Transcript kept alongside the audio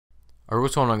Alright,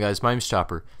 what's going on, guys? My name's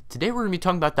Chopper. Today we're going to be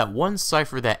talking about that one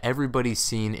cipher that everybody's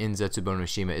seen in Zetsubou no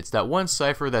Shima. It's that one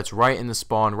cipher that's right in the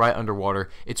spawn, right underwater.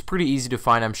 It's pretty easy to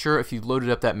find. I'm sure if you loaded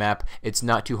up that map, it's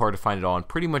not too hard to find it all, and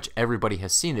pretty much everybody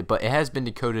has seen it, but it has been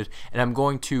decoded, and I'm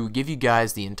going to give you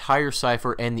guys the entire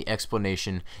cipher and the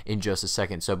explanation in just a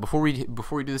second. So before we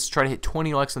do this, try to hit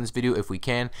 20 likes on this video if we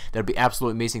can. That'd be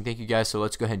absolutely amazing. Thank you, guys. So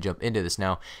let's go ahead and jump into this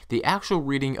now. The actual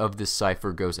reading of this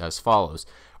cipher goes as follows.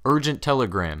 Urgent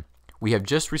telegram. We have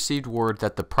just received word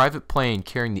that the private plane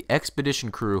carrying the expedition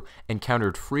crew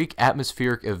encountered freak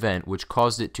atmospheric event which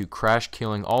caused it to crash,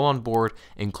 killing all on board,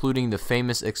 including the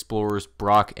famous explorers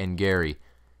Brock and Gary.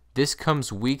 This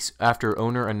comes weeks after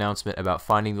owner announcement about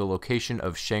finding the location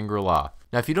of Shangri-La.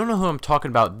 Now, if you don't know who I'm talking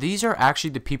about, these are actually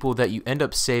the people that you end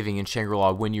up saving in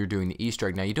Shangri-La when you're doing the Easter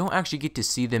egg. Now, you don't actually get to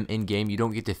see them in-game. You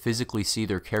don't get to physically see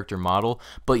their character model,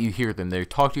 but you hear them. They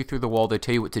talk to you through the wall. They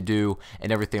tell you what to do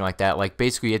and everything like that. Like,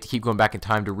 basically, you have to keep going back in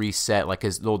time to reset, like,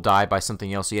 because they'll die by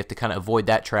something else. So you have to kind of avoid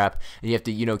that trap, and you have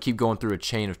to, keep going through a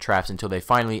chain of traps until they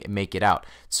finally make it out.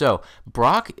 So,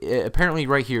 Brock, apparently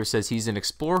right here, says he's an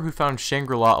explorer who found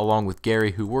Shangri-La along with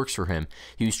Gary, who works for him.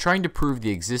 He was trying to prove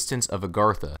the existence of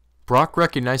Agartha. Brock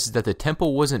recognizes that the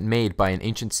temple wasn't made by an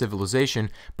ancient civilization,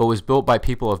 but was built by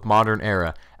people of modern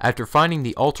era. After finding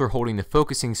the altar holding the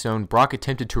focusing stone, Brock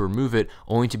attempted to remove it,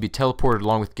 only to be teleported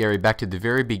along with Gary back to the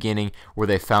very beginning where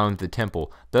they found the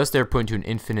temple. Thus, they're put into an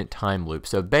infinite time loop.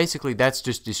 So basically, that's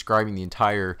just describing the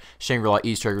entire Shangri-La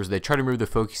Easter egg, where they try to remove the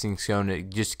focusing stone and it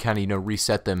just kind of,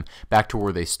 reset them back to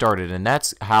where they started. And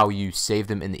that's how you save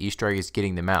them in the Easter egg, is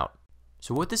getting them out.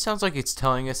 So what this sounds like it's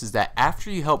telling us is that after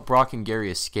you help Brock and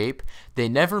Gary escape, they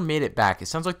never made it back. It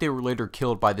sounds like they were later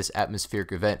killed by this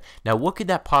atmospheric event. Now, what could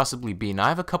that possibly be? And I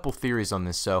have a couple theories on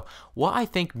this. So what I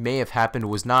think may have happened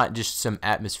was not just some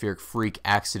atmospheric freak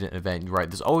accident event, right?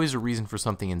 There's always a reason for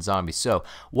something in zombies. So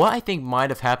what I think might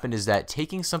have happened is that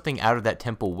taking something out of that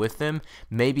temple with them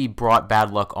maybe brought bad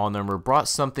luck on them, or brought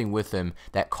something with them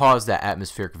that caused that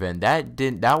atmospheric event.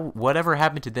 Whatever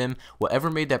happened to them, whatever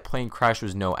made that plane crash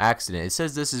was no accident. It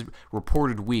says this is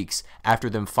reported weeks after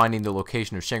them finding the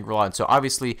location of Shangri-La, and so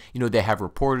obviously, they have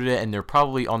reported it, and they're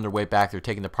probably on their way back. They're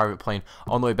taking the private plane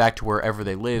on the way back to wherever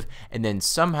they live, and then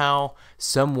somehow,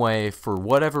 some way, for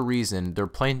whatever reason, their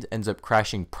plane ends up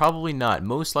crashing. Probably not,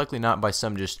 most likely not by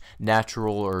some just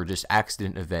natural or just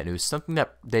accident event. It was something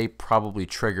that they probably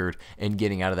triggered in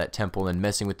getting out of that temple and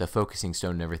messing with the focusing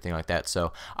stone and everything like that.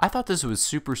 So I thought this was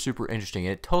super, super interesting,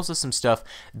 and it tells us some stuff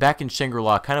back in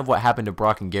Shangri-La, kind of what happened to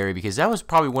Brock and Gary, because that was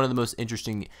probably one of the most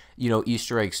interesting,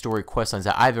 Easter egg story quest lines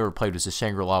that I've ever played, was the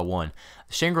Shangri-La one.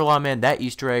 Shangri-La, man, that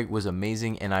Easter egg was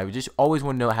amazing, and I just always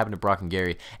want to know what happened to Brock and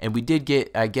Gary. And we did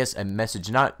get, I guess, a message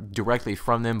not directly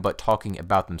from them, but talking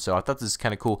about them. So I thought this is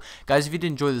kind of cool. Guys, if you did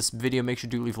enjoy this video, make sure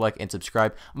to leave a like and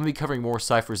subscribe. I'm going to be covering more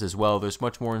ciphers as well. There's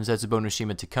much more in Zetsubou no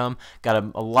Shima to come.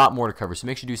 Got a lot more to cover, so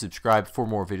make sure to subscribe for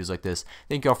more videos like this.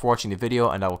 Thank you all for watching the video,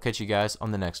 and I will catch you guys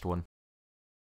on the next one.